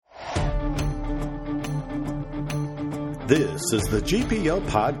This is the GPL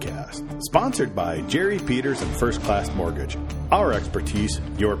Podcast, sponsored by Jerry Peters and First Class Mortgage. Our expertise,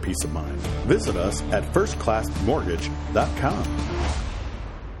 your peace of mind. Visit us at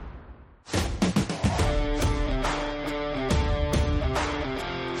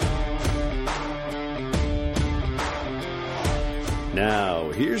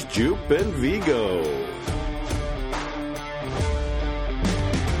Now, here's Jupe and Vigo.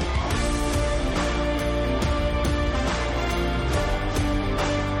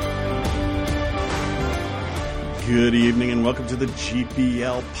 Good evening and welcome to the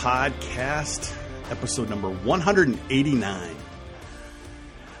GPL Podcast, episode number 189.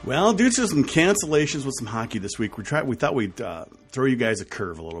 Well, due to some cancellations with some hockey this week, we thought we'd throw you guys a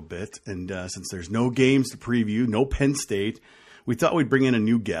curve a little bit. And since there's no games to preview, no Penn State, we thought we'd bring in a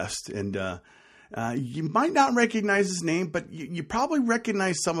new guest. And you might not recognize his name, but you probably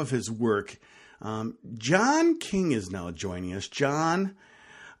recognize some of his work. John King is now joining us. John,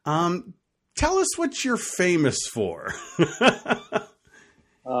 tell us what you're famous for.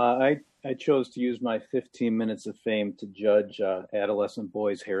 I chose to use my 15 minutes of fame to judge adolescent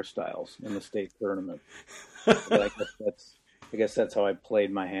boys' hairstyles in the state tournament. I guess that's how I played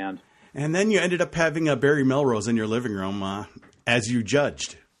my hand. And then you ended up having a Barry Melrose in your living room as you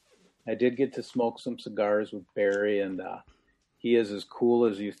judged. I did get to smoke some cigars with Barry, and he is as cool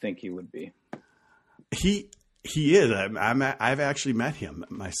as you think he would be. He is. I've actually met him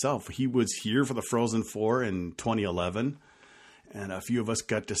myself. He was here for the Frozen Four in 2011, and a few of us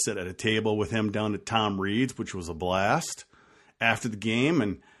got to sit at a table with him down at Tom Reed's, which was a blast after the game,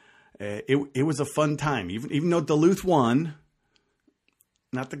 and it was a fun time. Even though Duluth won,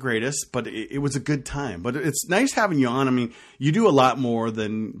 not the greatest, but it was a good time. But it's nice having you on. I mean, you do a lot more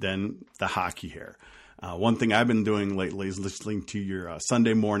than the hockey here. One thing I've been doing lately is listening to your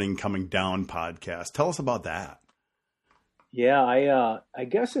Sunday Morning Coming Down podcast. Tell us about that. Yeah, I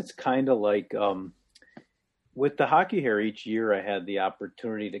guess it's kind of like with the hockey here each year, I had the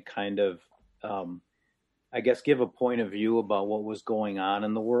opportunity to kind of, I guess, give a point of view about what was going on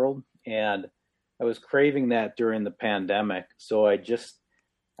in the world. And I was craving that during the pandemic. So I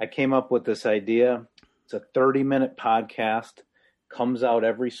came up with this idea. It's a 30-minute podcast, comes out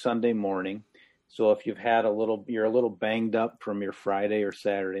every Sunday morning. So if you're a little banged up from your Friday or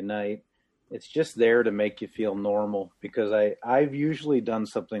Saturday night, it's just there to make you feel normal, because I've usually done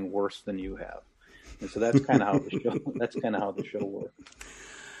something worse than you have. And so that's kind of how the show works.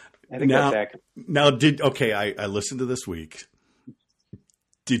 I think that's accurate. Now, I listened to this week.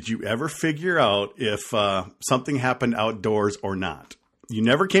 Did you ever figure out if something happened outdoors or not? You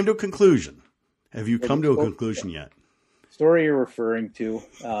never came to a conclusion. Have you come to a conclusion yet? Story you're referring to,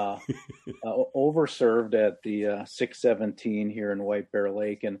 overserved at the 617 here in White Bear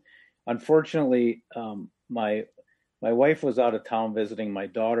Lake. And unfortunately, my wife was out of town visiting my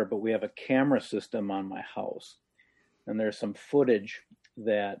daughter, but we have a camera system on my house. And there's some footage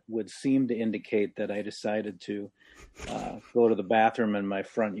that would seem to indicate that I decided to go to the bathroom in my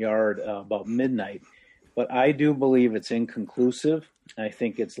front yard about midnight. But I do believe it's inconclusive. I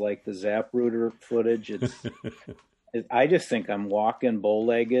think it's like the Zapruder footage. I just think I'm walking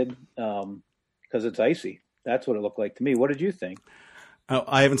bow-legged because it's icy. That's what it looked like to me. What did you think? Oh,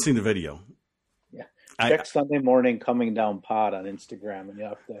 I haven't seen the video. Yeah, check Sunday Morning Coming Down Pod on Instagram, and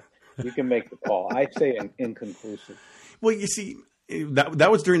you can make the call. I say inconclusive. Well, you see,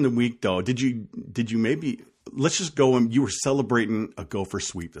 that was during the week, though. Did you maybe let's just go and you were celebrating a Gopher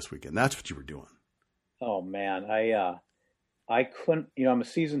sweep this weekend? That's what you were doing. Oh man, I couldn't. I'm a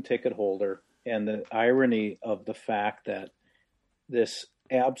season ticket holder. And the irony of the fact that this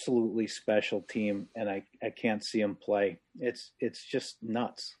absolutely special team, and I can't see them play. It's just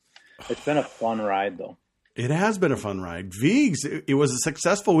nuts. It's been a fun ride, though. It has been a fun ride. Vigs, it was a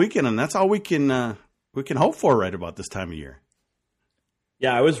successful weekend, and that's all we can hope for right about this time of year.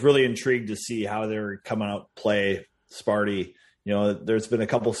 Yeah, I was really intrigued to see how they were coming out to play Sparty. There's been a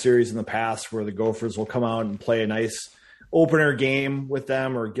couple series in the past where the Gophers will come out and play a nice opener game with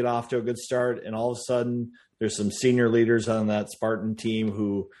them or get off to a good start, and all of a sudden there's some senior leaders on that Spartan team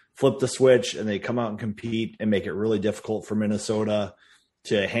who flip the switch and they come out and compete and make it really difficult for Minnesota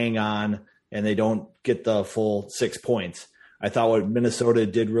to hang on, and they don't get the full 6 points. I thought what Minnesota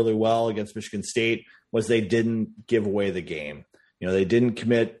did really well against Michigan State was they didn't give away the game. They didn't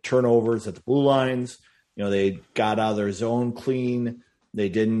commit turnovers at the blue lines. They got out of their zone clean. They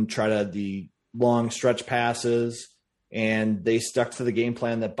didn't try the long stretch passes. And they stuck to the game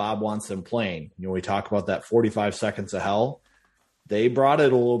plan that Bob wants them playing. We talk about that 45 seconds of hell. They brought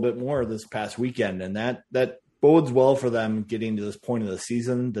it a little bit more this past weekend, and that bodes well for them getting to this point of the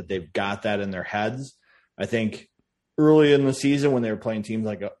season, that they've got that in their heads. I think early in the season when they were playing teams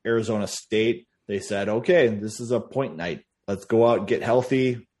like Arizona State, they said, okay, this is a point night. Let's go out and get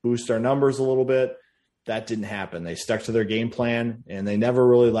healthy, boost our numbers a little bit. That didn't happen. They stuck to their game plan, and they never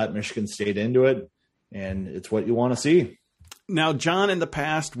really let Michigan State into it, and it's what you want to see. Now, John, in the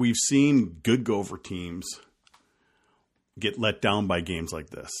past, we've seen good Gopher teams get let down by games like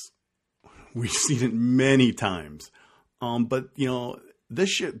this. We've seen it many times. But,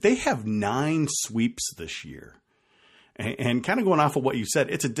 this year, they have 9 sweeps this year. And kind of going off of what you said,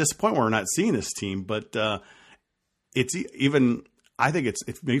 it's a disappointment we're not seeing this team, but it's even, I think it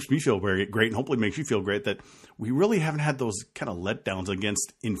makes me feel very great, and hopefully makes you feel great that we really haven't had those kind of letdowns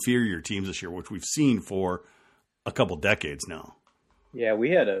against inferior teams this year, which we've seen for a couple decades now. Yeah, we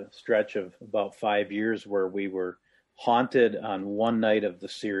had a stretch of about 5 years where we were haunted on one night of the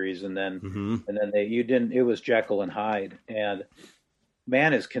series, and then it was Jekyll and Hyde. And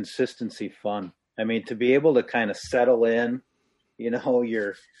man, is consistency fun. I mean, to be able to kind of settle in,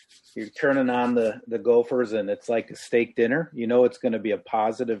 you're turning on the Gophers and it's like a steak dinner. It's going to be a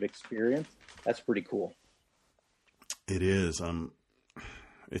positive experience. That's pretty cool. It is.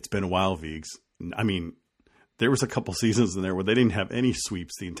 It's been a while, Viggs. I mean, there was a couple seasons in there where they didn't have any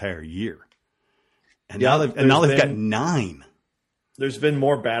sweeps the entire year. And now they've got 9. There's been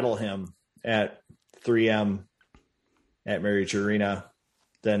more battle hymn at 3M at Mariucci Arena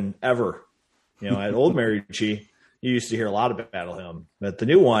than ever. At Old Mariucci, you used to hear a lot of battle hymn. But the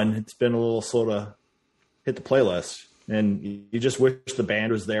new one, it's been a little slow to hit the playlist. And you just wish the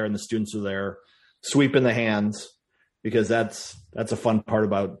band was there and the students were there sweeping the hands, because that's a fun part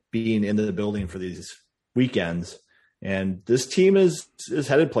about being in the building for these weekends. And this team is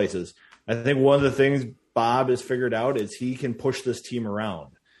headed places. I think one of the things Bob has figured out is he can push this team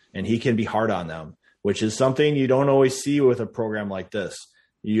around and he can be hard on them, which is something you don't always see with a program like this.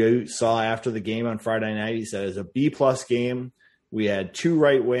 You saw after the game on Friday night, he said it's a B-plus game. We had 2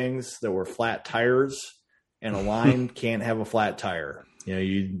 right wings that were flat tires, and a line can't have a flat tire.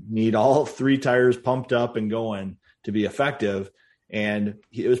 You need all 3 tires pumped up and going to be effective. And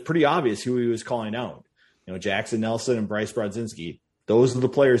it was pretty obvious who he was calling out. Jackson Nelson and Bryce Brodzinski. Those are the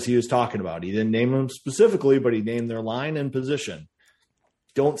players he was talking about. He didn't name them specifically, but he named their line and position.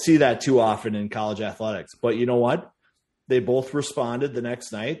 Don't see that too often in college athletics. But you know what? They both responded the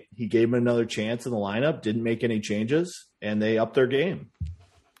next night. He gave them another chance in the lineup, didn't make any changes, and they upped their game.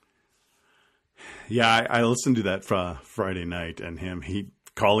 Yeah, I listened to that Friday night, and he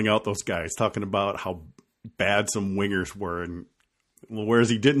calling out those guys, talking about how bad some wingers were. And whereas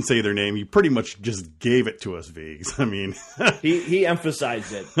he didn't say their name, he pretty much just gave it to us, Viggs. I mean, he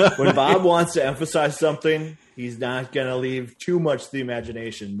emphasized it. When Bob wants to emphasize something, he's not going to leave too much to the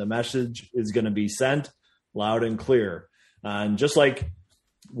imagination. The message is going to be sent loud and clear. And just like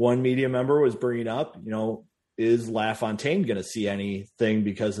one media member was bringing up, is LaFontaine going to see anything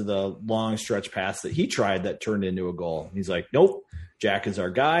because of the long stretch pass that he tried that turned into a goal? He's like, nope, Jack is our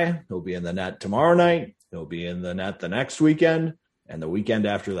guy. He'll be in the net tomorrow night. He'll be in the net the next weekend and the weekend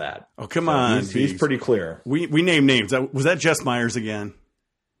after that. Oh, come on. He's pretty clear. We named names. Was that Jess Myers again?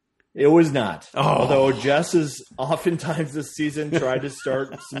 It was not. Oh. Although Jess has oftentimes this season tried to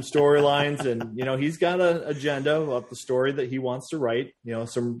start some storylines, and he's got an agenda about the story that he wants to write.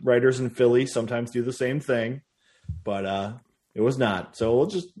 Some writers in Philly sometimes do the same thing, but it was not. So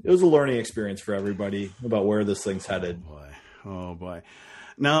it was a learning experience for everybody about where this thing's headed. Oh boy.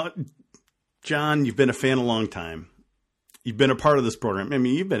 Now, John, you've been a fan a long time. You've been a part of this program. I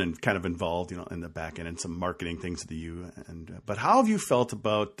mean, you've been kind of involved, in the back end and some marketing things to the U. But how have you felt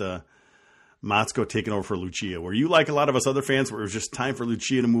about Motzko taking over for Lucia? Were you like a lot of us other fans, where it was just time for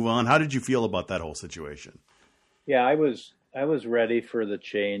Lucia to move on? How did you feel about that whole situation? Yeah, I was ready for the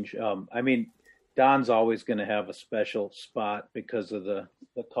change. Don's always going to have a special spot because of the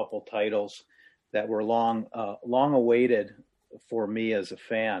couple titles that were long awaited for me as a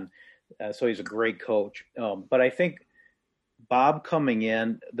fan. So he's a great coach. But I think Bob coming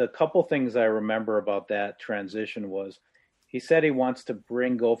in, the couple things I remember about that transition was he said he wants to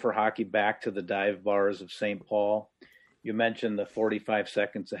bring Gopher hockey back to the dive bars of St. Paul. You mentioned the 45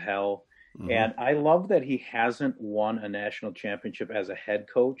 seconds of hell. Mm-hmm. And I love that he hasn't won a national championship as a head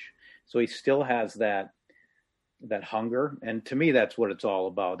coach. So he still has that hunger. And to me, that's what it's all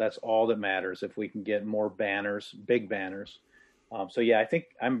about. That's all that matters. If we can get more banners, big banners. I think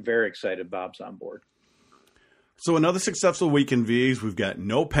I'm very excited Bob's on board. So another successful week in Viggs. We've got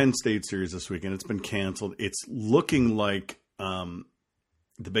no Penn State series this weekend. It's been canceled. It's looking like the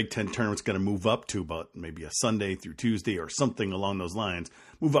Big Ten tournament's going to move up to about maybe a Sunday through Tuesday or something along those lines.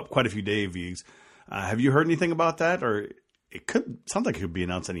 Move up quite a few days, Viggs. Have you heard anything about that? Or sounds like it could be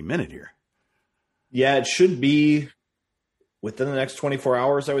announced any minute here. Yeah, it should be within the next 24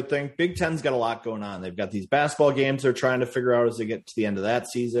 hours, I would think. Big Ten's got a lot going on. They've got these basketball games they're trying to figure out as they get to the end of that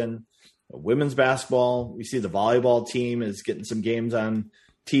season. Women's basketball, we see the volleyball team is getting some games on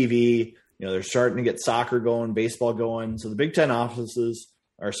TV. They're starting to get soccer going, baseball going. So the Big Ten offices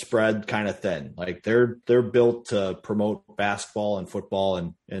are spread kind of thin. Like they're built to promote basketball and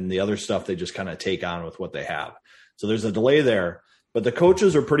football and the other stuff they just kind of take on with what they have. So there's a delay there, but the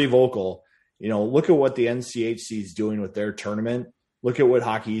coaches are pretty vocal. Look at what the NCHC is doing with their tournament. Look at what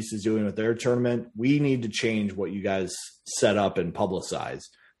Hockey East is doing with their tournament. We need to change what you guys set up and publicize.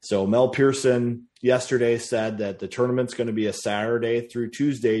 So Mel Pearson yesterday said that the tournament's going to be a Saturday through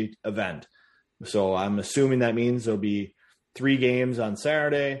Tuesday event. So I'm assuming that means there'll be 3 games on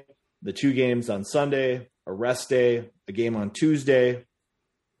Saturday, the 2 games on Sunday, a rest day, a game on Tuesday,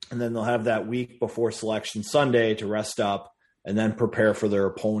 and then they'll have that week before selection Sunday to rest up and then prepare for their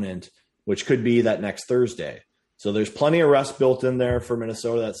opponent, which could be that next Thursday. So there's plenty of rest built in there for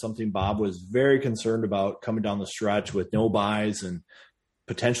Minnesota. That's something Bob was very concerned about coming down the stretch with no buys and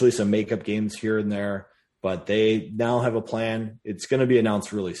potentially some makeup games here and there. But they now have a plan. It's going to be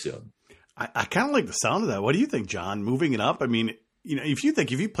announced really soon. I kind of like the sound of that. What do you think, John? Moving it up? I mean, if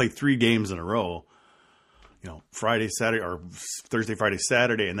you play 3 games in a row, Friday, Saturday, or Thursday, Friday,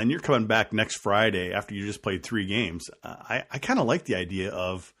 Saturday, and then you're coming back next Friday after you just played 3 games, I kind of like the idea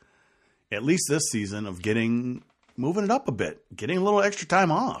of, at least this season, of moving it up a bit, getting a little extra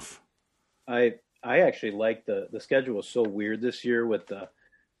time off. I actually like the schedule was so weird this year with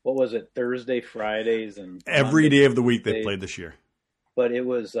what was it, Thursday, Fridays, and every Monday, day of the week they played this year. But it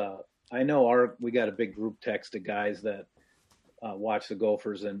was, I know we got a big group text of guys that watch the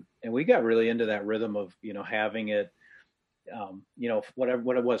Gophers, and we got really into that rhythm of having it, whatever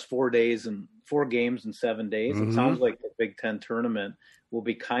what it was, 4 days and 4 games in 7 days. Mm-hmm. It sounds like the Big Ten tournament will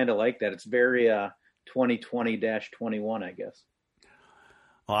be kind of like that. It's very 2020-21, I guess.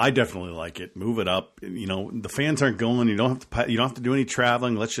 Well, I definitely like it. Move it up. The fans aren't going. You don't have to do any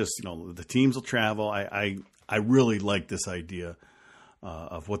traveling. Let's just the teams will travel. I really like this idea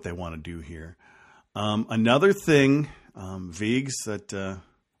of what they want to do here. Another thing, Vigs, that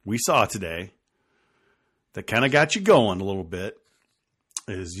we saw today that kind of got you going a little bit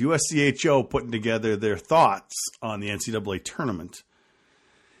is USCHO putting together their thoughts on the NCAA tournament.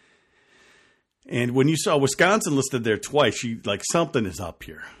 And when you saw Wisconsin listed there twice, you like, something is up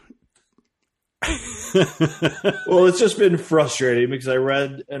here. Well, it's just been frustrating because I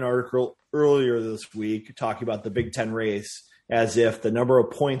read an article earlier this week talking about the Big Ten race as if the number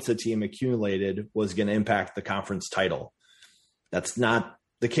of points a team accumulated was going to impact the conference title. That's not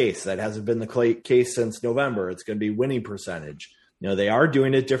the case. That hasn't been the case since November. It's going to be winning percentage. They are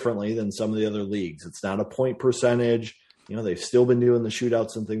doing it differently than some of the other leagues. It's not a point percentage. They've still been doing the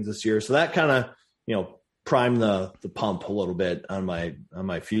shootouts and things this year. So that kind of, primed the pump a little bit on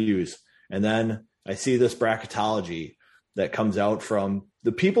my fuse. And then I see this bracketology that comes out from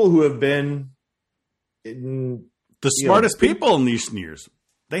the people who have been the smartest people in these years.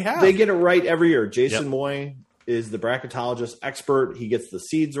 They get it right every year. Jason Moy is the bracketologist expert. He gets the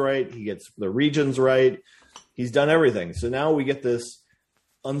seeds right. He gets the regions right. He's done everything. So now we get this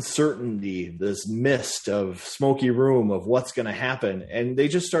uncertainty, this mist of smoky room of what's going to happen. And they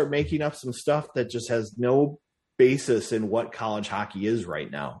just start making up some stuff that just has no basis in what college hockey is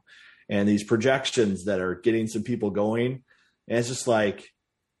right now. And these projections that are getting some people going. And it's just like,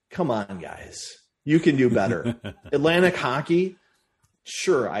 come on, guys, you can do better. Atlantic hockey.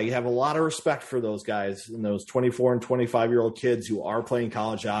 Sure. I have a lot of respect for those guys and those 24 and 25-year-old kids who are playing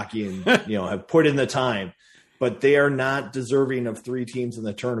college hockey and, have put in the time. But they are not deserving of 3 teams in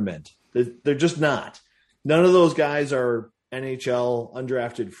the tournament. They're just not. None of those guys are NHL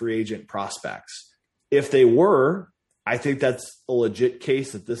undrafted free agent prospects. If they were, I think that's a legit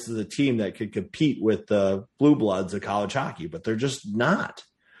case that this is a team that could compete with the Blue Bloods of college hockey, but they're just not.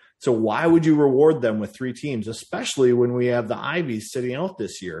 So why would you reward them with 3 teams, especially when we have the Ivies sitting out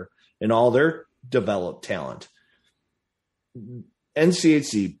this year and all their developed talent?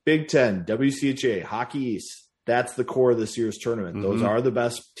 NCHC, Big Ten, WCHA, Hockey East. That's the core of this year's tournament. Mm-hmm. Those are the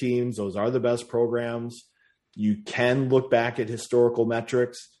best teams. Those are the best programs. You can look back at historical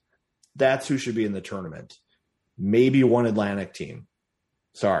metrics. That's who should be in the tournament. Maybe one Atlantic team.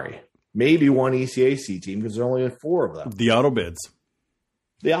 Sorry. Maybe one ECAC team because there are only 4 of them. The auto bids.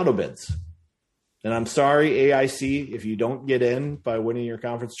 And I'm sorry, AIC, if you don't get in by winning your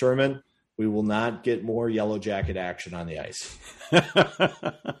conference tournament, we will not get more Yellow Jacket action on the ice.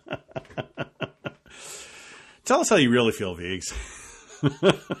 Tell us how you really feel, Viggs.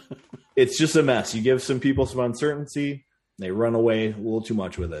 It's just a mess. You give some people some uncertainty, they run away a little too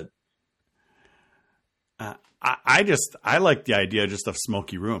much with it. I like the idea just of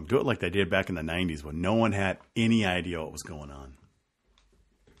smoky room. Do it like they did back in the 90s when no one had any idea what was going on.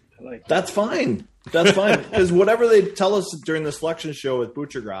 That's fine. That's fine. Because whatever they tell us during the selection show with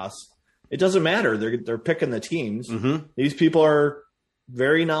Butchergrass, it doesn't matter. They're picking the teams. Mm-hmm. These people are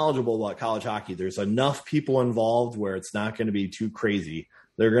very knowledgeable about college hockey. There's enough people involved where it's not going to be too crazy.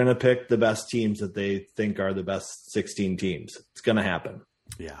 They're going to pick the best teams that they think are the best 16 teams. It's going to happen.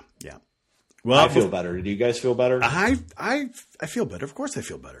 Yeah, yeah. Well, I feel better. Do you guys feel better? I feel better. Of course I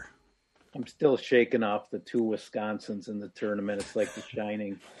feel better. I'm still shaking off the 2 Wisconsins in the tournament. It's like The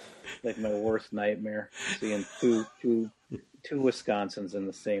Shining, like my worst nightmare, seeing two Wisconsins in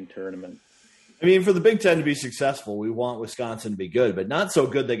the same tournament. I mean, for the Big Ten to be successful, we want Wisconsin to be good, but not so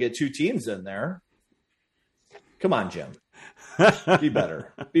good they get 2 teams in there. Come on, Jim. Be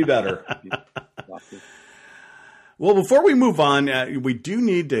better. Be better. Well, before we move on, we do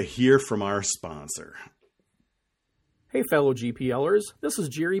need to hear from our sponsor. Hey, fellow GPLers, this is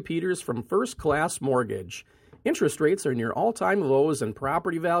Jerry Peters from First Class Mortgage. Interest rates are near all-time lows and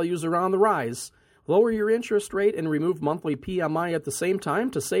property values are on the rise. Lower your interest rate and remove monthly PMI at the same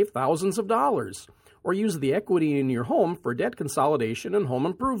time to save thousands of dollars. Or use the equity in your home for debt consolidation and home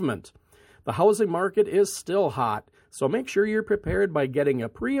improvement. The housing market is still hot, so make sure you're prepared by getting a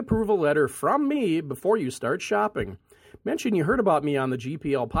pre-approval letter from me before you start shopping. Mention you heard about me on the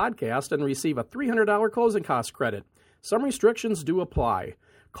GPL podcast and receive a $300 closing cost credit. Some restrictions do apply.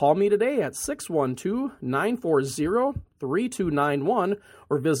 Call me today at 612-940-3291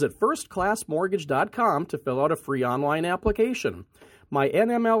 or visit firstclassmortgage.com to fill out a free online application. My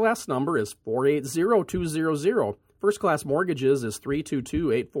NMLS number is 480200. First Class Mortgages is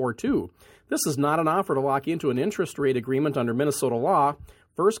 322842. This is not an offer to lock into an interest rate agreement under Minnesota law.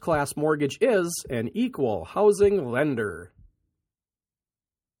 First Class Mortgage is an equal housing lender.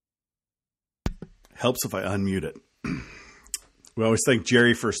 Helps if I unmute it. We always thank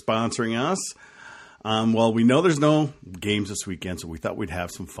Jerry for sponsoring us. Well, we know there's no games this weekend, so we thought we'd have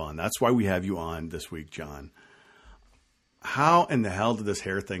some fun. That's why we have you on this week, John. How in the hell did this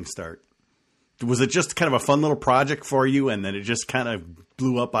hair thing start? Was it just kind of a fun little project for you, and then it just kind of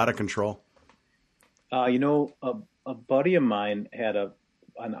blew up out of control? A buddy of mine had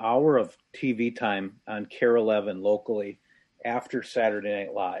an hour of TV time on KARE 11 locally after Saturday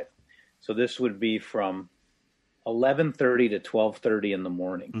Night Live. So this would be from 11:30 to 12:30 in the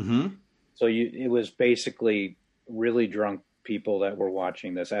morning. Mm-hmm. So it was basically really drunk people that were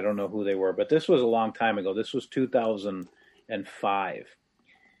watching this. I don't know who they were, but this was a long time ago. This was 2005.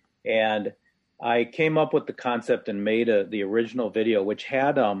 And I came up with the concept and made the original video, which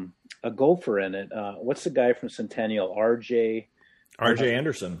had a gopher in it. What's the guy from Centennial? RJ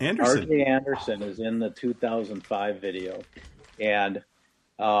Anderson. RJ Anderson is in the 2005 video. And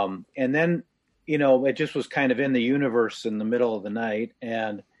then, it just was kind of in the universe in the middle of the night.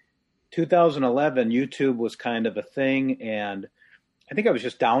 And 2011, YouTube was kind of a thing. And I think I was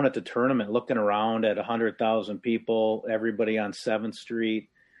just down at the tournament looking around at 100,000 people, everybody on 7th Street.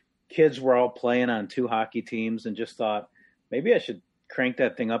 Kids were all playing on 2 hockey teams, and just thought, maybe I should crank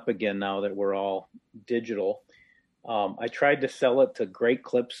that thing up again now that we're all digital. I tried to sell it to Great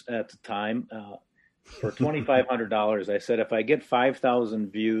Clips at the time for $2,500. I said, if I get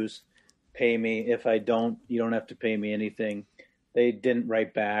 5,000 views, pay me. If I don't, you don't have to pay me anything. They didn't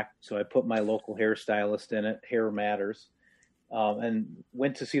write back, so I put my local hairstylist in it, Hair Matters, and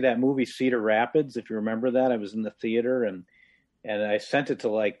went to see that movie Cedar Rapids. If you remember that, I was in the theater, and I sent it to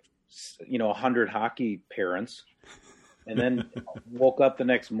 100 hockey parents, and then woke up the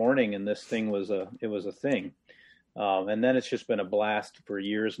next morning and this thing was a thing. And then it's just been a blast for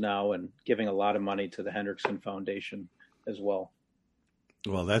years now, and giving a lot of money to the Hendrickson Foundation as well.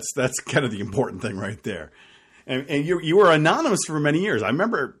 Well, that's kind of the important thing right there. And you were anonymous for many years. I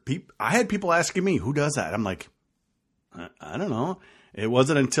remember I had people asking me, who does that? I'm like, I don't know. It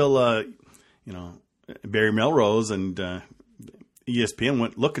wasn't until, Barry Melrose and ESPN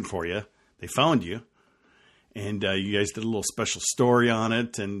went looking for you. They found you. And you guys did a little special story on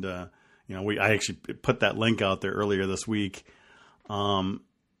it. And, I actually put that link out there earlier this week that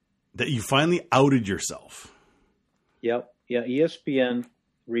you finally outed yourself. Yep. Yeah. ESPN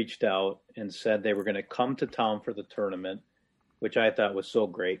reached out and said they were going to come to town for the tournament, which I thought was so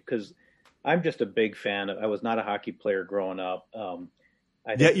great because I'm just a big fan. I was not a hockey player growing up.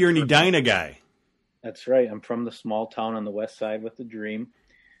 Yet you're an Edina guy. That's right. I'm from the small town on the west side with the dream.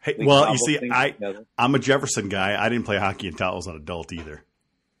 Hey, well, you see, I'm a Jefferson guy. I didn't play hockey until I was an adult either.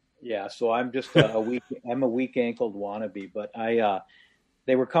 Yeah, so I'm just I'm a weak ankled wannabe. But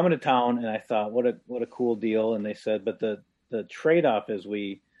they were coming to town, and I thought, what a cool deal. And they said, but the trade off is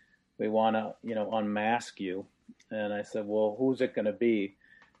we we want to, unmask you. And I said, well, who's it going to be?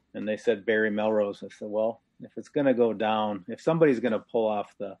 And they said Barry Melrose. I said, well, if it's going to go down, if somebody's going to pull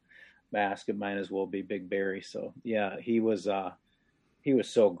off the mask, it might as well be Big Barry. So yeah, he was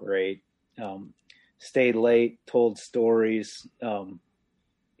so great. Stayed late, told stories.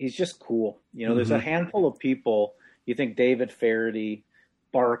 He's just cool. There's a handful of people. You think David Faraday,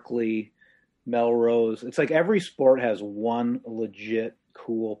 Barkley, Melrose. It's like every sport has one legit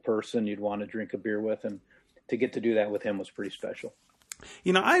cool person you'd want to drink a beer with, and to get to do that with him was pretty special.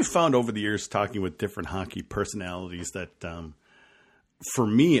 I've found over the years talking with different hockey personalities that, for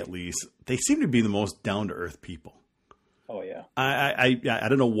me at least, they seem to be the most down to earth people. Oh yeah. I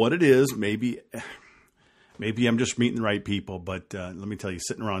don't know what it is. Maybe I'm just meeting the right people. But let me tell you,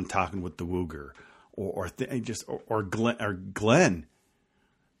 sitting around talking with the Wooger or Glenn,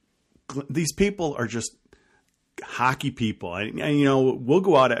 these people are just hockey people. We'll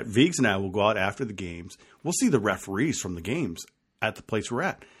go out Viggs and I will go out after the games. We'll see the referees from the games at the place we're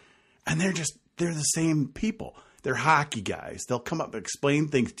at, and they're the same people. They're hockey guys. They'll come up and explain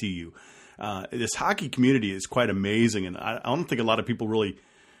things to you. This hockey community is quite amazing, and I don't think a lot of people really,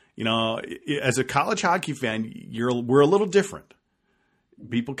 as a college hockey fan, we're a little different.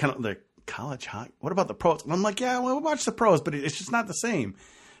 People kind of like, college hockey? What about the pros? And I'm like, yeah, well, we'll watch the pros, but it's just not the same.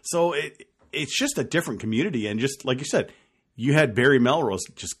 So it's just a different community, and just like you said, you had Barry Melrose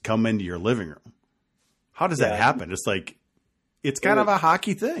just come into your living room. How does that happen? It's like it's kind of a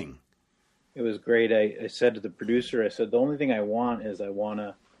hockey thing. It was great. I said to the producer, I said, the only thing I want is I want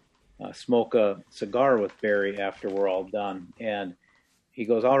to smoke a cigar with Barry after we're all done. And he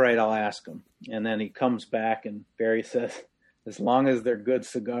goes, all right, I'll ask him. And then he comes back and Barry says, as long as they're good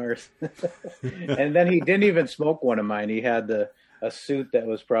cigars. And then he didn't even smoke one of mine. He had a suit that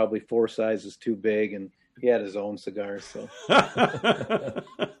was probably 4 sizes too big, and he had his own cigars. So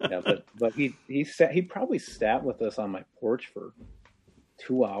yeah, but he probably sat with us on my porch for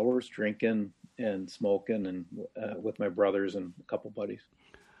 2 hours drinking and smoking, and with my brothers and a couple buddies.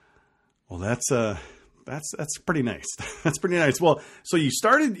 Well, that's pretty nice. That's pretty nice. Well, so you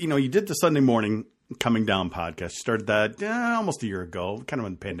started, you did the Sunday morning Coming Down podcast. You started that almost a year ago, kind of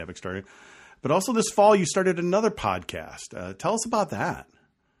when the pandemic started. But also this fall, you started another podcast. Tell us about that.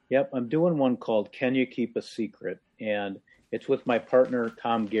 Yep, I'm doing one called Can You Keep a Secret? And it's with my partner,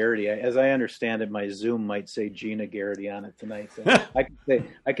 Tom Garrity. As I understand it, my Zoom might say Gina Garrity on it tonight. So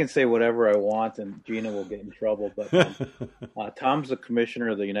I can say whatever I want, and Gina will get in trouble. But Tom's the commissioner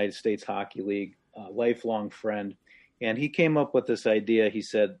of the United States Hockey League, a lifelong friend. And he came up with this idea. He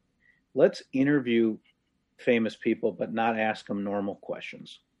said, let's interview famous people, but not ask them normal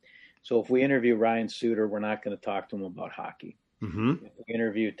questions. So if we interview Ryan Suter, we're not going to talk to him about hockey. Mm-hmm. If we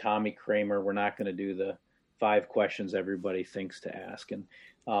interview Tommy Kramer, we're not going to do the 5 questions everybody thinks to ask. And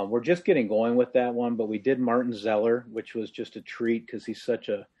we're just getting going with that one. But we did Martin Zeller, which was just a treat because he's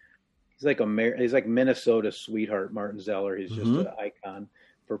like Minnesota's sweetheart, Martin Zeller. He's just an icon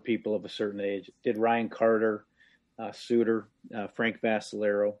for people of a certain age. Did Ryan Carter, Suter, Frank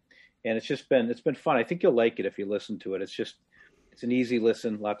Vassalero. And it's been fun. I think you'll like it if you listen to it. It's an easy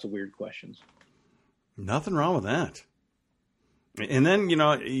listen, lots of weird questions. Nothing wrong with that. And then,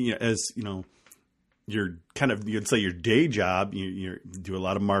 you're kind of, you'd say your day job, you do a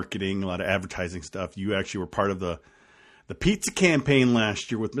lot of marketing, a lot of advertising stuff. You actually were part of the pizza campaign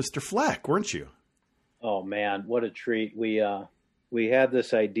last year with Mr. Fleck, weren't you? Oh man, what a treat. We had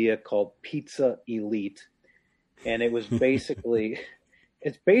this idea called Pizza Elite, and it was basically,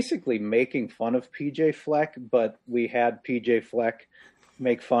 it's basically making fun of PJ Fleck, but we had PJ Fleck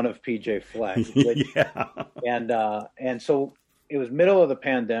make fun of PJ Fleck. Yeah. And so it was middle of the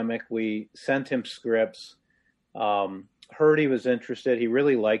pandemic. We sent him scripts. Heard he was interested. He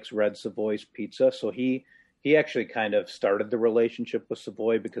really likes Red Savoy's pizza. So he actually kind of started the relationship with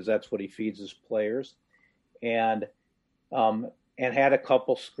Savoy because that's what he feeds his players. And had a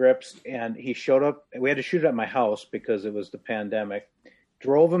couple scripts, and he showed up. We had to shoot it at my house because it was the pandemic.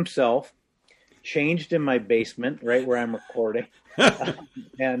 Drove himself, changed in my basement, right where I'm recording.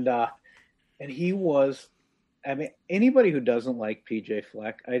 And he was, I mean, anybody who doesn't like PJ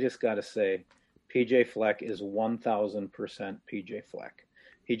Fleck, I just got to say, PJ Fleck is 1000% PJ Fleck.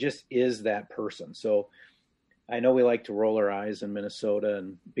 He just is that person. So I know we like to roll our eyes in Minnesota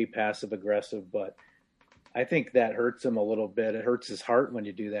and be passive aggressive, but I think that hurts him a little bit. It hurts his heart when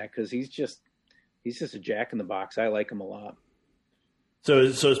you do that because he's just a jack in the box. I like him a lot. So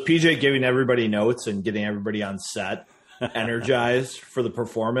is PJ giving everybody notes and getting everybody on set energized for the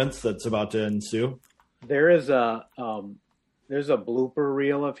performance that's about to ensue? There's a blooper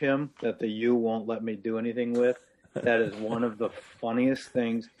reel of him that the U won't let me do anything with. That is one of the funniest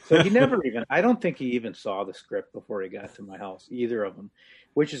things. So I don't think he even saw the script before he got to my house, either of them,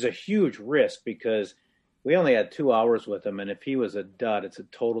 which is a huge risk because we only had 2 hours with him. And if he was a dud, it's a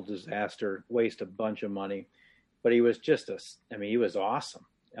total disaster, waste a bunch of money. But he was he was awesome.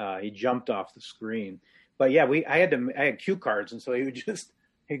 He jumped off the screen. But yeah, I had cue cards. And so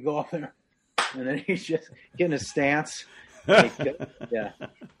he'd go up there and then he's just getting his stance. Yeah.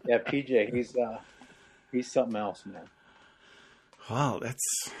 PJ, he's something else, man. Wow,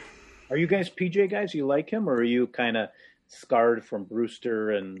 Are you guys PJ guys? You like him, or are you kind of scarred from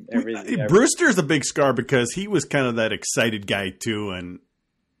Brewster and everything? Brewster's a big scar because he was kind of that excited guy too, and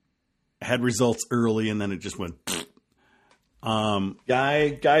had results early, and then it just went.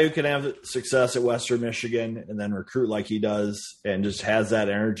 Guy who can have success at Western Michigan and then recruit like he does, and just has that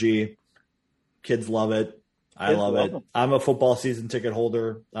energy. Kids love it. I love it. I'm a football season ticket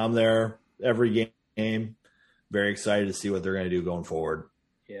holder. I'm there every game. Very excited to see what they're going to do going forward.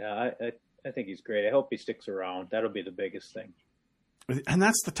 Yeah, I think he's great. I hope he sticks around. That'll be the biggest thing. And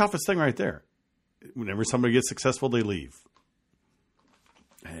that's the toughest thing right there. Whenever somebody gets successful, they leave.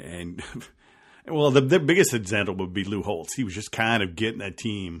 And, well, the biggest example would be Lou Holtz. He was just kind of getting that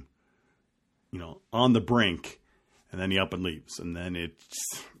team, on the brink, and then he up and leaves. And then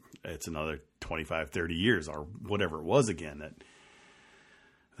it's another 25, 30 years or whatever it was again.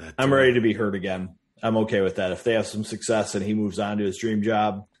 That I'm ready to be hurt again. I'm okay with that. If they have some success and he moves on to his dream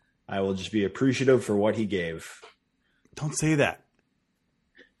job, I will just be appreciative for what he gave. Don't say that.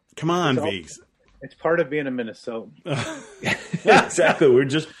 Come on, Viggs. It's part of being a Minnesotan. Yeah, exactly.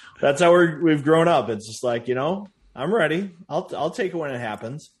 That's how we've grown up. It's just like, I'm ready. I'll take it when it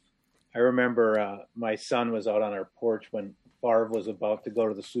happens. I remember my son was out on our porch when Favre was about to go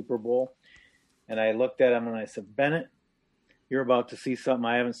to the Super Bowl. And I looked at him and I said, Bennett, you're about to see something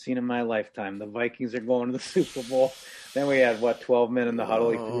I haven't seen in my lifetime. The Vikings are going to the Super Bowl. Then we had 12 men in the huddle.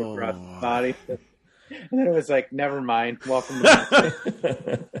 He threw across the body. And then it was like, never mind. Welcome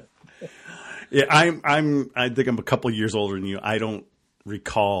to Yeah, I think I'm a couple of years older than you. I don't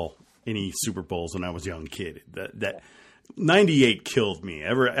recall any Super Bowls when I was a young kid. That 98 killed me.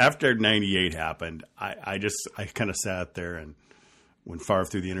 After 98 happened, I kind of sat there, and when Favre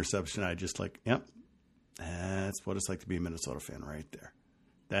threw the interception, I just yep. That's what it's like to be a Minnesota fan right there.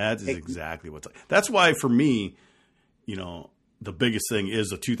 That is exactly what's like. That's why for me, the biggest thing is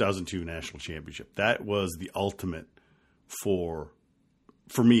the 2002 national championship. That was the ultimate for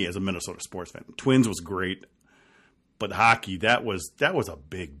me as a Minnesota sports fan. Twins was great, but hockey, that was a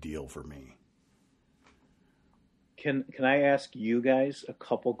big deal for me. Can I ask you guys a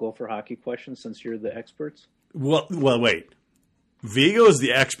couple Gopher hockey questions since you're the experts? Well, wait. Vigo is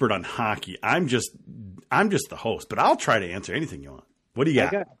the expert on hockey. I'm just the host, but I'll try to answer anything you want. What do you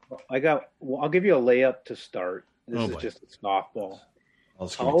got? I'll give you a layup to start. This is just a softball.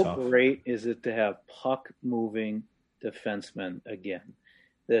 How great is it to have puck-moving defensemen again?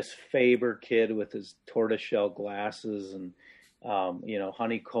 This Faber kid with his tortoiseshell glasses and,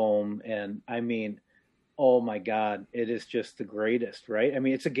 honeycomb. And I mean, oh my God, it is just the greatest, right? I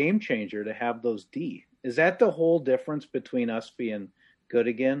mean, it's a game changer to have those D. Is that the whole difference between us being good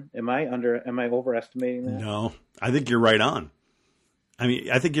again? Am I overestimating that? No, I think you're right on. I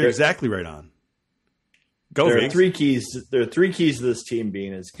mean, I think you're exactly right on. There are three keys. There are three keys to this team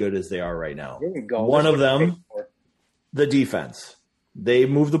being as good as they are right now. There you go. One of them, the defense. They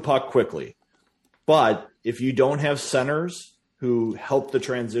move the puck quickly. But if you don't have centers who help the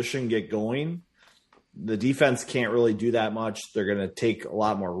transition get going, the defense can't really do that much. They're going to take a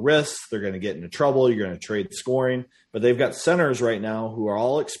lot more risks. They're going to get into trouble. You're going to trade scoring. But they've got centers right now who are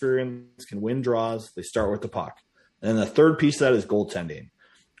all experienced, can win draws. They start with the puck. And the third piece of that is goaltending.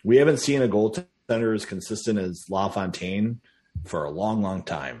 We haven't seen a goaltender as consistent as LaFontaine for a long, long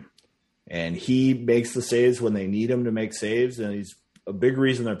time. And he makes the saves when they need him to make saves. And he's a big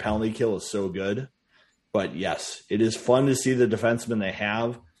reason their penalty kill is so good. But yes, it is fun to see the defensemen they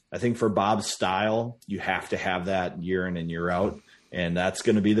have. I think for Bob's style, you have to have that year in and year out, and that's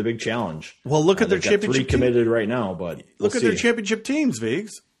going to be the big challenge. Well, look at their championship team. Committed right now, but look at their championship teams,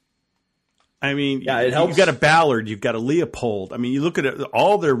 Viggs. I mean, yeah, it helps. You've got a Ballard, you've got a Leopold. I mean, you look at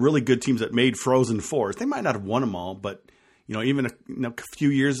all their really good teams that made Frozen Fours. They might not have won them all, but even a few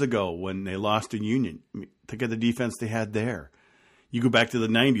years ago when they lost in Union, think of the defense they had there. You go back to the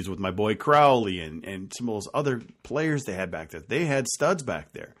 90s with my boy Crowley and some of those other players they had back there. They had studs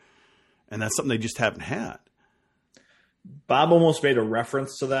back there. And that's something they just haven't had. Bob almost made a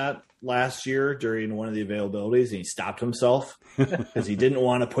reference to that last year during one of the availabilities, and he stopped himself because he didn't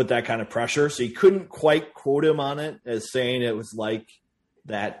want to put that kind of pressure. So he couldn't quite quote him on it as saying it was like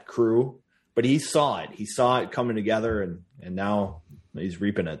that crew. but he saw it. He saw it coming together, and now he's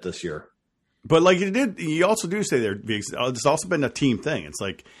reaping it this year. But like you also do say there, it's also been a team thing. It's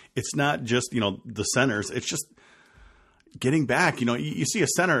like, it's not just, the centers. It's just getting back. You see a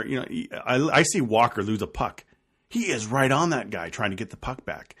center, I see Walker lose a puck. He is right on that guy trying to get the puck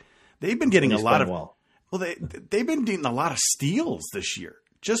back. They've been getting they've been getting a lot of steals this year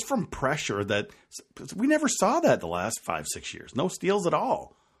just from pressure that we never saw that the last 5-6 years. No steals at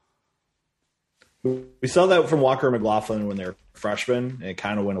all. We saw that from Walker and McLaughlin when they're freshmen, and it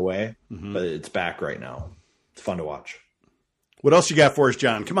kind of went away, but it's back right now. It's fun to watch. What else you got for us,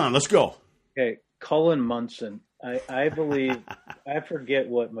 John? Come on, let's go. Okay, Cullen Munson. I believe, I forget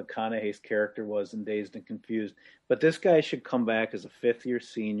what McConaughey's character was in Dazed and Confused, but this guy should come back as a fifth-year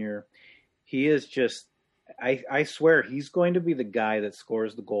senior. He is just, I swear, he's going to be the guy that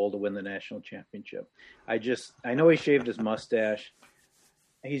scores the goal to win the national championship. I know he shaved his mustache.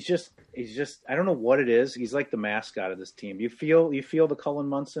 He's just, I don't know what it is. He's like the mascot of this team. You feel the Cullen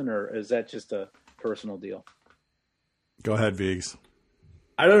Munson, or is that just a personal deal? Go ahead, Viggs.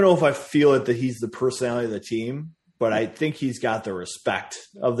 I don't know if I feel it that he's the personality of the team, but I think he's got the respect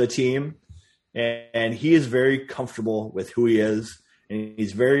of the team, and he is very comfortable with who he is, and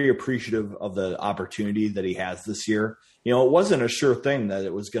he's very appreciative of the opportunity that he has this year. It wasn't a sure thing that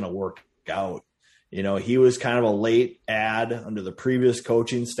it was going to work out. He was kind of a late add under the previous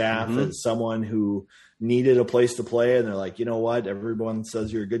coaching staff as someone who needed a place to play. And they're like, you know what? Everyone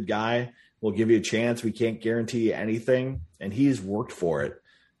says you're a good guy. We'll give you a chance. We can't guarantee you anything. And he's worked for it.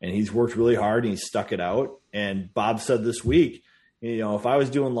 And he's worked really hard, and he's stuck it out. And Bob said this week, if I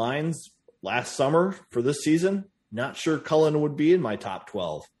was doing lines last summer for this season, not sure Cullen would be in my top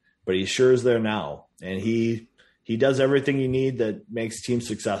 12, but he sure is there now. And he does everything you need that makes teams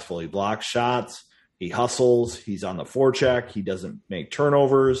successful. He blocks shots. He hustles. He's on the forecheck. He doesn't make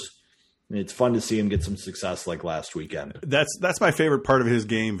turnovers. And it's fun to see him get some success like last weekend. That's my favorite part of his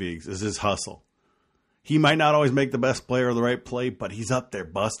game, Viggs, is his hustle. He might not always make the best play or the right play, but he's up there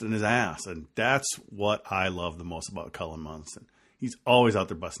busting his ass. And that's what I love the most about Cullen Munson. He's always out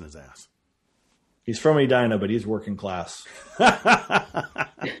there busting his ass. He's from Edina, but he's working class.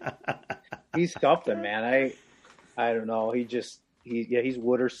 He's something, man. I don't know. He's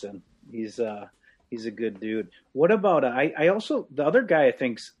Wooderson. He's a good dude. What about I also, the other guy I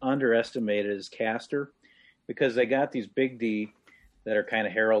think's underestimated is Castor, because they got these big D that are kind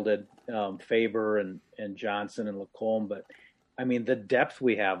of heralded, Faber and Johnson and Lacombe. But I mean, the depth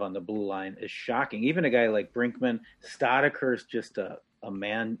we have on the blue line is shocking. Even a guy like Brinkman, Stodaker's just a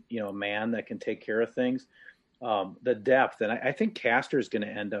man, a man that can take care of things. The depth, and I think Castor is going to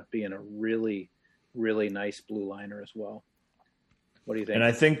end up being a really, really nice blue liner as well. What do you think? And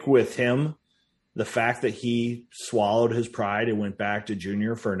I think with him, the fact that he swallowed his pride and went back to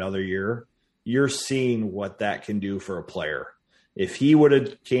junior for another year, you're seeing what that can do for a player. If he would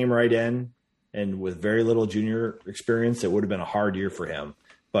have came right in and with very little junior experience, it would have been a hard year for him.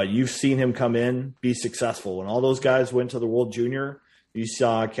 But you've seen him come in, be successful. When all those guys went to the World Junior, you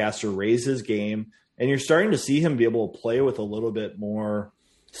saw Castor raise his game, and you're starting to see him be able to play with a little bit more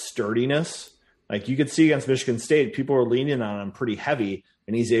sturdiness. Like you could see against Michigan State, people are leaning on him pretty heavy,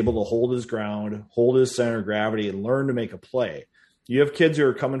 and he's able to hold his ground, hold his center of gravity, and learn to make a play. You have kids who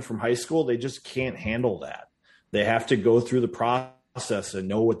are coming from high school, they just can't handle that. They have to go through the process and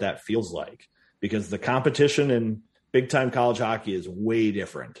know what that feels like, because the competition in big-time college hockey is way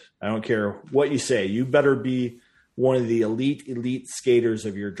different. I don't care what you say. You better be one of the elite skaters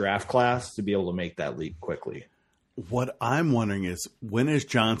of your draft class to be able to make that leap quickly. What I'm wondering is, when is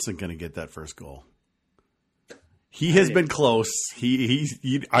Johnson going to get that first goal? He has been close.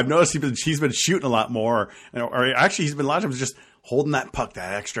 I've noticed he's been shooting a lot more. Or actually, he's been a lot of times just holding that puck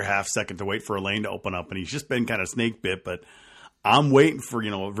that extra half second to wait for a lane to open up, and he's just been kind of snake bit. But I'm waiting for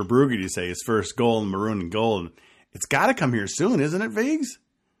Verbrugge to say his first goal in maroon and gold. And it's got to come here soon, isn't it, Viggs?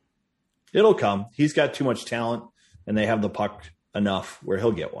 It'll come. He's got too much talent, and they have the puck enough where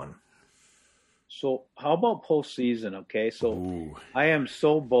he'll get one. So how about postseason? Okay, so Ooh. I am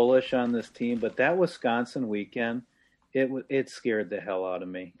so bullish on this team, but that Wisconsin weekend, it scared the hell out of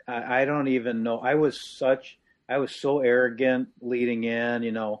me. I don't even know. I was so arrogant leading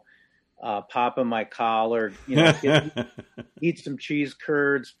in, popping my collar, eat some cheese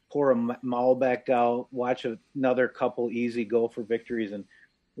curds, pour a Malbec out, watch another couple easy go for victories, and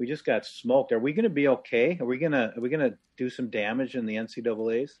we just got smoked. Are we going to be okay? Are we gonna do some damage in the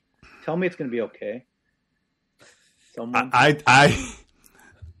NCAAs? Tell me it's going to be okay. Someone? I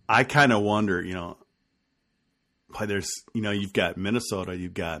kind of wonder, why there's, you've got Minnesota,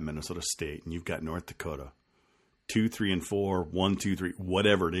 you've got Minnesota State, and you've got North Dakota, 2, 3, and 4, 1, 2, 3,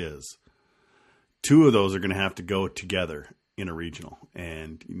 whatever it is. 2 of those are going to have to go together in a regional.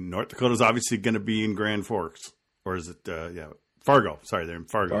 And North Dakota's obviously going to be in Grand Forks. Or is it, Fargo. Sorry, they're in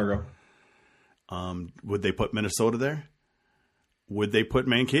Fargo. Would they put Minnesota there? Would they put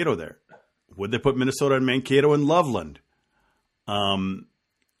Mankato there? Would they put Minnesota and Mankato and Loveland?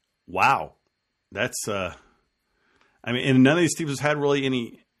 Wow. That's, and none of these teams has had really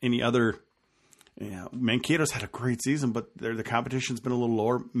any other. Mankato's had a great season, but the competition's been a little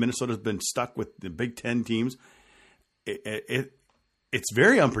lower. Minnesota's been stuck with the Big Ten teams. It's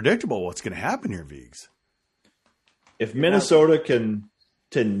very unpredictable what's going to happen here, Viggs. If Minnesota can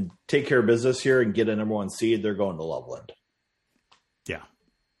take care of business here and get a number 1 seed, they're going to Loveland. Yeah.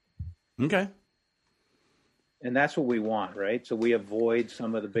 Okay. And that's what we want, right? So we avoid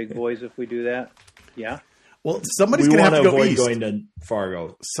some of the big boys if we do that. Yeah. Well, somebody's going to have to go east. Going to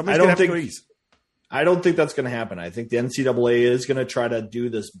Fargo. Somebody's going to have to go east. I don't think that's going to happen. I think the NCAA is going to try to do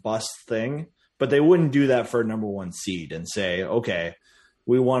this bus thing, but they wouldn't do that for a number 1 seed and say, okay,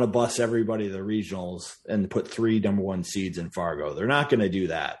 we want to bus everybody to the regionals and put 3 number 1 seeds in Fargo. They're not going to do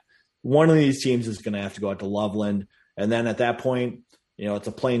that. One of these teams is going to have to go out to Loveland. And then at that point, it's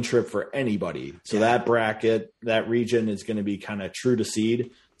a plane trip for anybody. So that bracket, that region is going to be kind of true to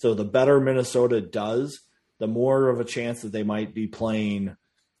seed. So the better Minnesota does, the more of a chance that they might be playing,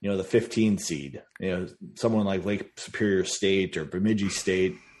 the 15 seed, someone like Lake Superior State or Bemidji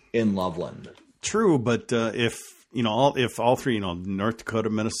State in Loveland. True. But if all 3, North Dakota,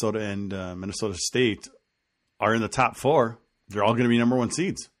 Minnesota, and Minnesota State are in the top 4, they're all going to be number 1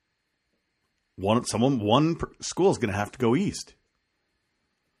 seeds. One school is going to have to go east.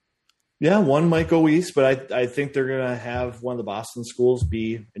 Yeah, one might go east, but I think they're going to have one of the Boston schools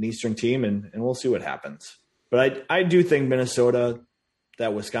be an Eastern team, and we'll see what happens. But I do think Minnesota,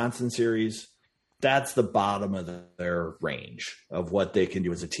 that Wisconsin series, that's the bottom of their range of what they can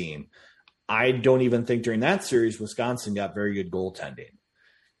do as a team. I don't even think during that series, Wisconsin got very good goaltending.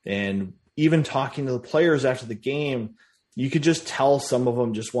 And even talking to the players after the game, you could just tell some of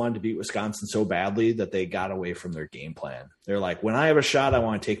them just wanted to beat Wisconsin so badly that they got away from their game plan. They're like, when I have a shot, I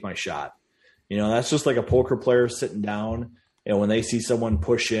want to take my shot. That's just like a poker player sitting down. And when they see someone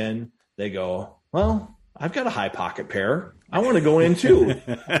push in, they go, well, I've got a high pocket pair. I want to go in too.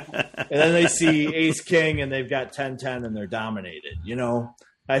 And then they see ace king and they've got 10-10 and they're dominated.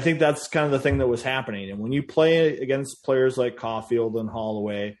 I think that's kind of the thing that was happening. And when you play against players like Caulfield and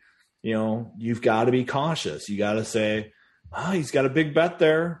Holloway, you've got to be cautious. You got to say, he's got a big bet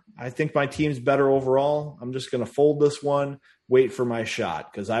there. I think my team's better overall. I'm just going to fold this one, wait for my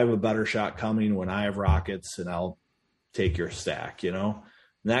shot because I have a better shot coming when I have rockets, and I'll take your stack, And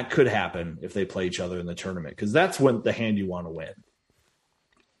that could happen if they play each other in the tournament because that's when the hand you want to win.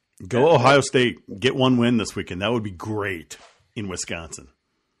 Go Ohio State. Get 1 win this weekend. That would be great in Wisconsin.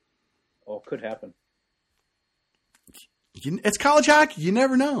 Oh, it could happen. It's college hockey. You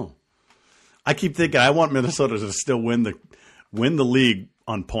never know. I keep thinking I want Minnesota to still win the league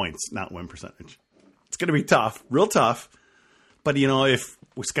on points, not win percentage. It's going to be tough, real tough. But, if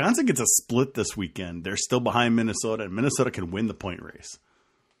Wisconsin gets a split this weekend, they're still behind Minnesota, and Minnesota can win the point race.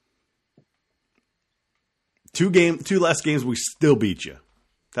 2 less games, we still beat you.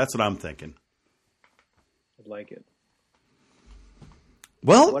 That's what I'm thinking. I'd like it.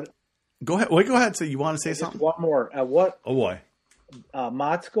 Well, go ahead. Wait, go ahead. So you want to say something? One more. What? Oh, boy.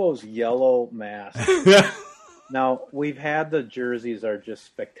 Motzko's yellow mask. Now, we've had the jerseys are just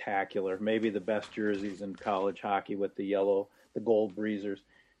spectacular. Maybe the best jerseys in college hockey with the gold breezers.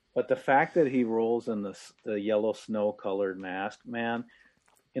 But the fact that he rolls in the yellow snow-colored mask, man,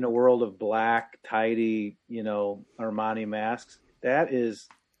 in a world of black, tidy, Armani masks, that is,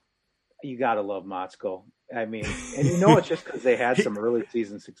 you got to love Motzko. I mean, and it's just because they had some early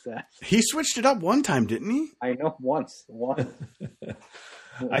season success. He switched it up one time, didn't he? I know, once.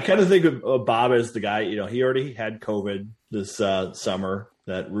 I kind of think of Bob as the guy, he already had COVID this summer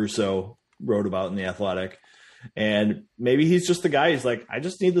that Russo wrote about in The Athletic. And maybe he's just the guy. He's like, I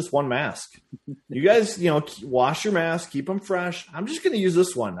just need this one mask. You guys, wash your mask, keep them fresh. I'm just going to use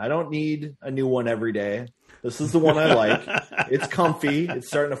this one. I don't need a new one every day. This is the one I like. It's comfy. It's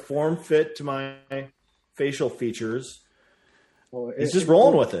starting to form fit to my facial features. Well, it's just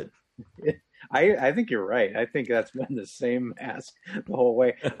rolling with it. I think you're right. I think that's been the same mask the whole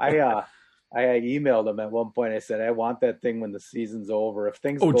way. I emailed him at one point. I said, I want that thing when the season's over. If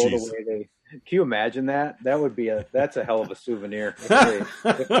things go the way can you imagine that? That's a hell of a souvenir.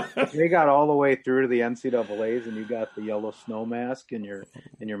 If they got all the way through to the NCAAs and you got the yellow snow mask in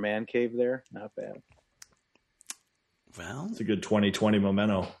your man cave there, not bad. Well, it's a good 2020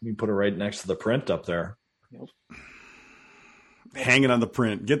 memento. You put it right next to the print up there. Yep. hang it on the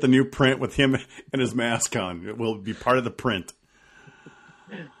print. Get the new print with him and his mask on. It will be part of the print.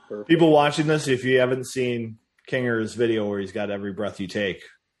 Perfect. People watching this, if you haven't seen Kinger's video where he's got Every Breath You Take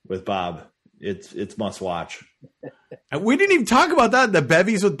with Bob, it's must watch. And we didn't even talk about that. The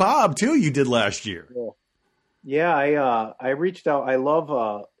Bevvies with Bob too. You did last year. Yeah, I reached out. I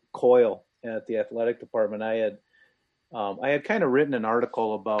love Coyle at the athletic department. I had kind of written an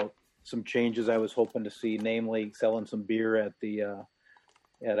article about some changes I was hoping to see, namely selling some beer at the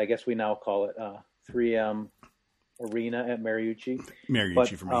at I guess we now call it 3M Arena at Mariucci.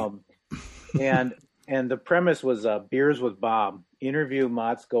 Mariucci for me. And the premise was beers with Bob. Interview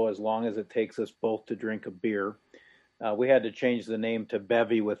Motzko as long as it takes us both to drink a beer. We had to change the name to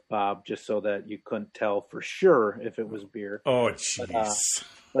Bevvy with Bob just so that you couldn't tell for sure if it was beer. Oh, jeez.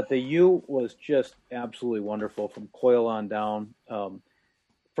 But the U was just absolutely wonderful from Coyle on down.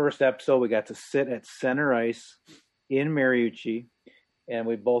 First episode, we got to sit at center ice in Mariucci, and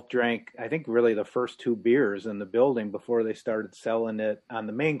we both drank, I think, really the first 2 beers in the building before they started selling it on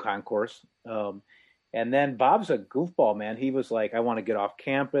the main concourse. And then Bob's a goofball, man. He was like, I want to get off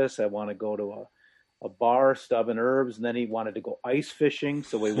campus. I want to go to a bar, Stub and Herbs. And then he wanted to go ice fishing.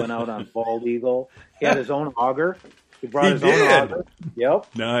 So we went out on Bald Eagle. He had his own auger. He brought his own auger. Yep.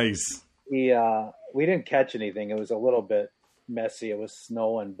 Nice. We didn't catch anything. It was a little bit messy. It was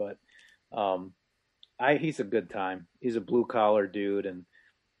snowing, but he's a good time. He's a blue collar dude, and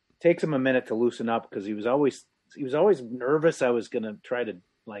it takes him a minute to loosen up because he was always nervous I was going to try to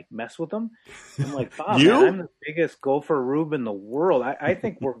like mess with him. I'm like, Bob, man, I'm the biggest Gopher Rube in the world. I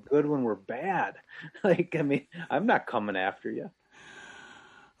think we're good when we're bad. Like, I mean, I'm not coming after you.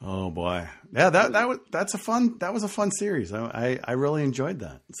 Oh boy. Yeah, that was a fun series. I really enjoyed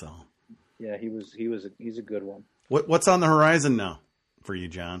that. So yeah, he's a good one. What's on the horizon now for you,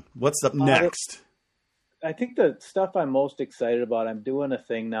 John? What's up next? I think the stuff I'm most excited about, I'm doing a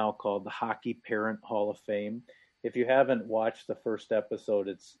thing now called the Hockey Parent Hall of Fame. If you haven't watched the first episode,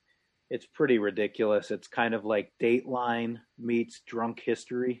 it's pretty ridiculous. It's kind of like Dateline meets Drunk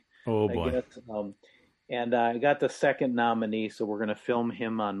History. Oh boy. I guess. And I got the second nominee, so we're going to film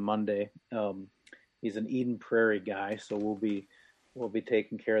him on Monday. He's an Eden Prairie guy, so we'll be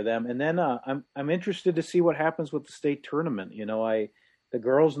taking care of them. And then I'm interested to see what happens with the state tournament. You know, the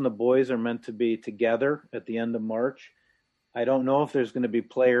girls and the boys are meant to be together at the end of March. I don't know if there's going to be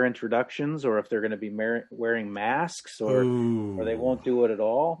player introductions or if they're going to be wearing masks or they won't do it at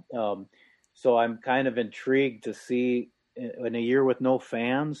all. So I'm kind of intrigued to see in a year with no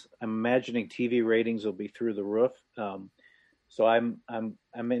fans. I'm imagining TV ratings will be through the roof. So I'm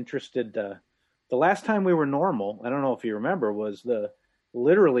interested. The last time we were normal, I don't know if you remember, was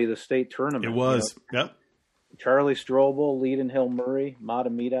literally the state tournament. It was. Yep. Charlie Strobel, Leading Hill Murray, Mata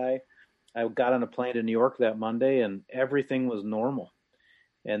Midai. I got on a plane to New York that Monday, and everything was normal.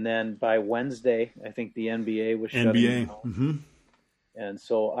 And then by Wednesday, I think the NBA was shutting down. Mm-hmm. And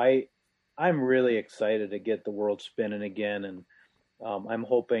so I'm really excited to get the world spinning again, and I'm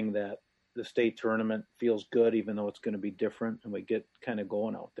hoping that the state tournament feels good, even though it's going to be different, and we get kind of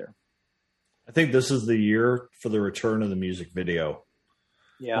going out there. I think this is the year for the return of the music video.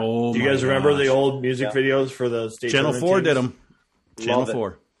 Yeah. Do you guys remember the old music videos for the state Channel tournament 4 teams? did them. Channel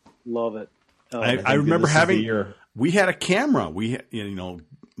 4. Love it. I remember we had a camera.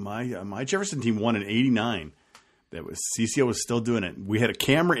 My Jefferson team won in '89. That was CCO was still doing it. We had a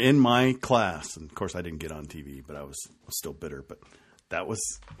camera in my class, and of course I didn't get on TV, but I was still bitter. But that was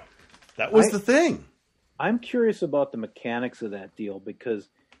the thing. I'm curious about the mechanics of that deal because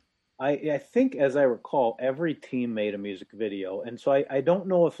I think, as I recall, every team made a music video, and so I don't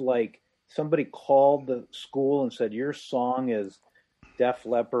know if like somebody called the school and said your song is Def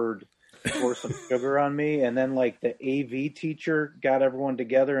Leppard, pour some sugar on me, and then like the AV teacher got everyone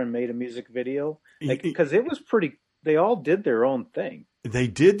together and made a music video, like, because it was pretty. They all did their own thing. They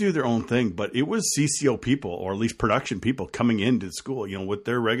did do their own thing, but it was CCO people, or at least production people, coming into the school, with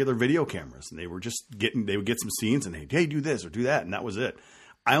their regular video cameras, and they would get some scenes and hey, do this or do that, and that was it.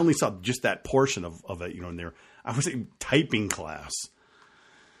 I only saw just that portion of it, in their, I would say, typing class.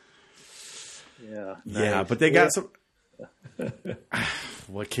 Yeah. Yeah, nice. But they got some.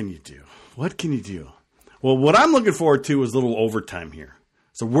 What can you do? What can you do? Well, what I'm looking forward to is a little overtime here.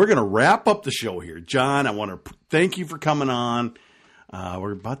 So we're going to wrap up the show here. John, I want to thank you for coming on.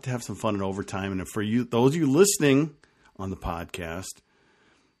 We're about to have some fun in overtime. And for you, those of you listening on the podcast,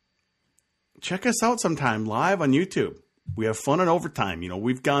 check us out sometime live on YouTube. We have fun in overtime.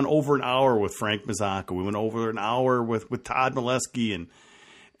 We've gone over an hour with Frank Mazzocca. We went over an hour with Todd Molesky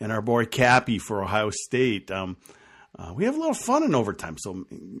and our boy Cappy for Ohio State. we have a little fun in overtime. So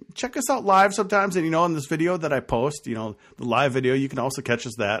check us out live sometimes. And, in this video that I post, the live video, you can also catch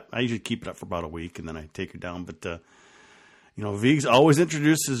us that. I usually keep it up for about a week and then I take it down. But, Viggs always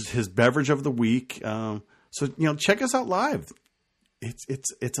introduces his beverage of the week. So, check us out live.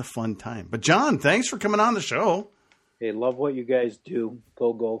 It's a fun time. But John, thanks for coming on the show. Hey, love what you guys do.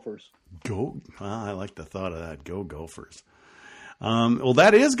 Go Gophers. Go. I like the thought of that. Go Gophers. Well,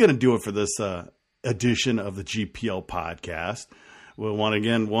 that is going to do it for this edition of the GPL podcast. We'll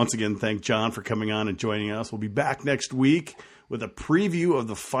once again thank John for coming on and joining us. We'll be back next week with a preview of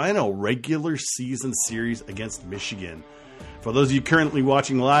the final regular season series against Michigan. For those of you currently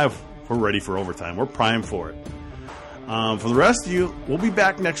watching live, we're ready for overtime. We're primed for it. For the rest of you, we'll be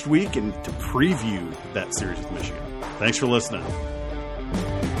back next week and to preview that series with Michigan. Thanks for listening.